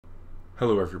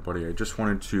Hello everybody, I just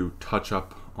wanted to touch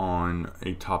up on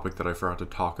a topic that I forgot to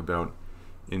talk about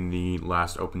in the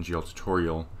last OpenGL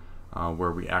tutorial where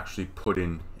we actually put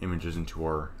in images into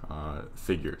our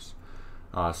figures.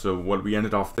 So what we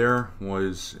ended off there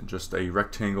was just a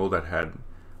rectangle that had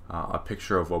a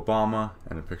picture of Obama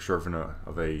and a picture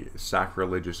of a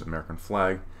sacrilegious American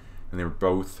flag, and they were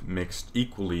both mixed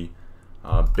equally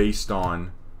based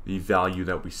on the value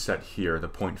that we set here, the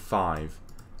 0.5,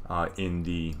 in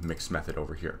the mix method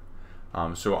over here.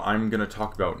 So I'm going to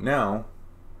talk about now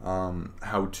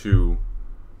how to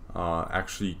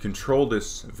actually control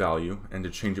this value and to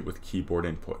change it with keyboard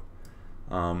input.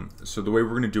 So the way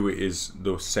we're going to do it is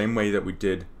the same way that we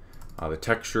did the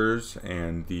textures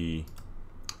and the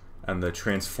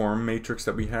transform matrix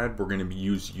that we had. We're going to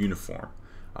use uniform,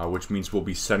 which means we'll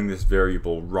be setting this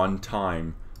variable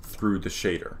runtime through the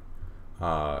shader.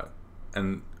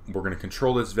 And we're going to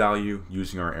control this value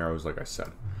using our arrows, like I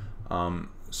said.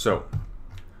 So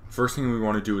first thing we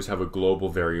want to do is have a global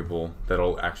variable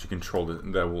that'll actually control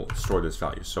that will store this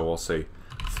value. So I'll say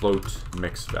float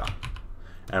mix val,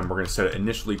 and we're going to set it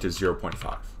initially to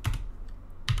 0.5.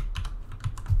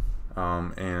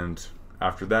 And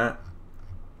after that,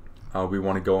 we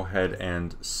want to go ahead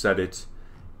and set it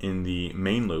in the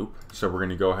main loop. So we're going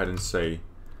to go ahead and say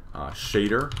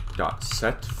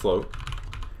shader.setFloat.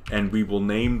 And we will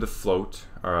name the float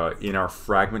in our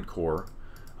fragment core.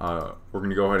 We're going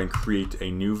to go ahead and create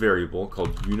a new variable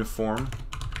called uniform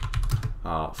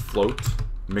float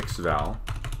mix val,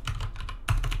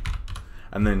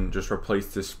 and then just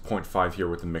replace this 0.5 here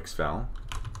with the mix val.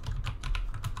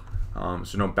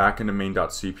 So now back into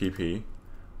main.cpp,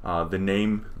 the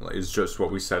name is just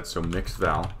what we said, so mix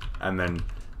val, and then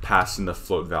pass in the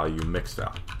float value mix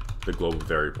val, the global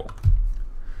variable.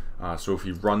 So if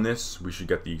we run this, we should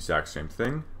get the exact same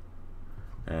thing,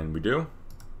 and we do.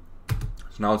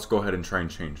 So now let's go ahead and try and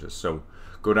change this. So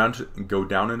go down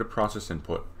into process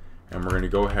input, and we're going to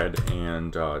go ahead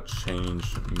and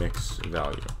change mix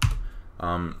value.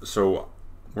 So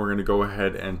we're going to go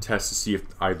ahead and test to see if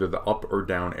either the up or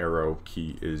down arrow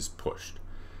key is pushed.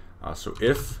 So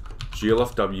if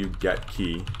glfw get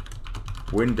key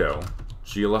window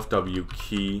glfw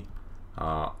key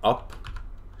up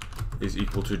is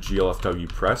equal to glfw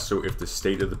press. So if the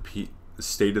state of the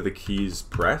key is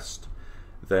pressed,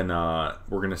 then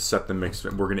we're going to set the mix.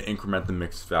 We're going to increment the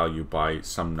mix value by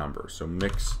some number. So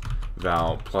mix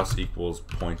val plus equals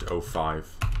 0.05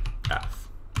 f.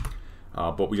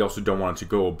 But we also don't want it to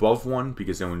go above 1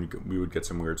 because then we would get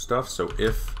some weird stuff. So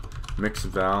if mix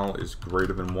val is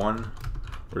greater than 1,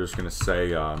 we're just going to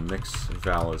say mix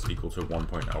val is equal to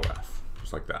 1.0 f,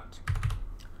 just like that.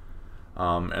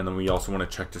 And then we also want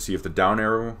to check to see if the down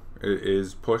arrow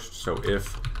is pushed. So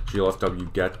if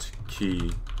glfw get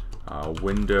key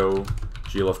window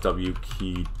glfw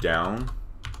key down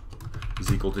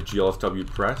is equal to glfw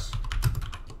press,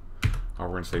 we're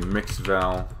going to say mix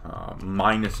val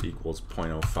minus equals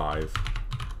 0.05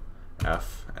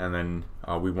 f, and then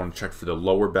we want to check for the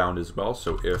lower bound as well.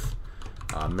 So if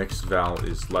mix val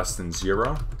is less than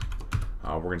 0,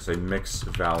 we're going to say mix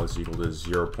val is equal to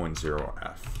 0.0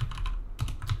 f.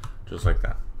 Just like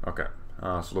that. Okay,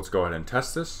 so let's go ahead and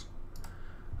test this.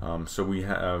 So we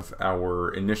have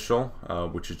our initial,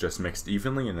 which is just mixed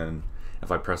evenly, and then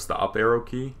if I press the up arrow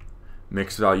key,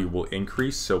 mix value will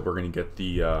increase. So we're going to get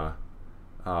the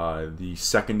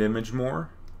second image more.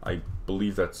 I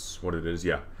believe that's what it is.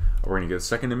 Yeah, we're going to get the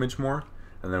second image more,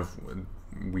 and then if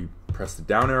we press the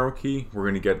down arrow key, we're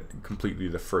going to get completely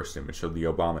the first image, so the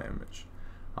Obama image.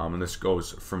 And this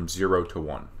goes from 0 to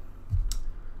 1.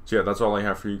 So yeah, that's all I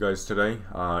have for you guys today.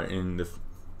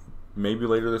 Maybe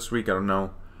later this week, I don't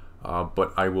know,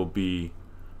 but I will be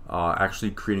actually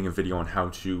creating a video on how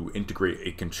to integrate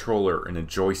a controller and a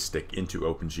joystick into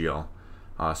OpenGL,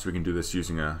 so we can do this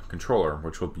using a controller,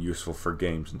 which will be useful for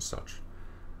games and such.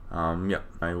 Yeah,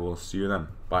 I will see you then.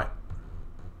 Bye.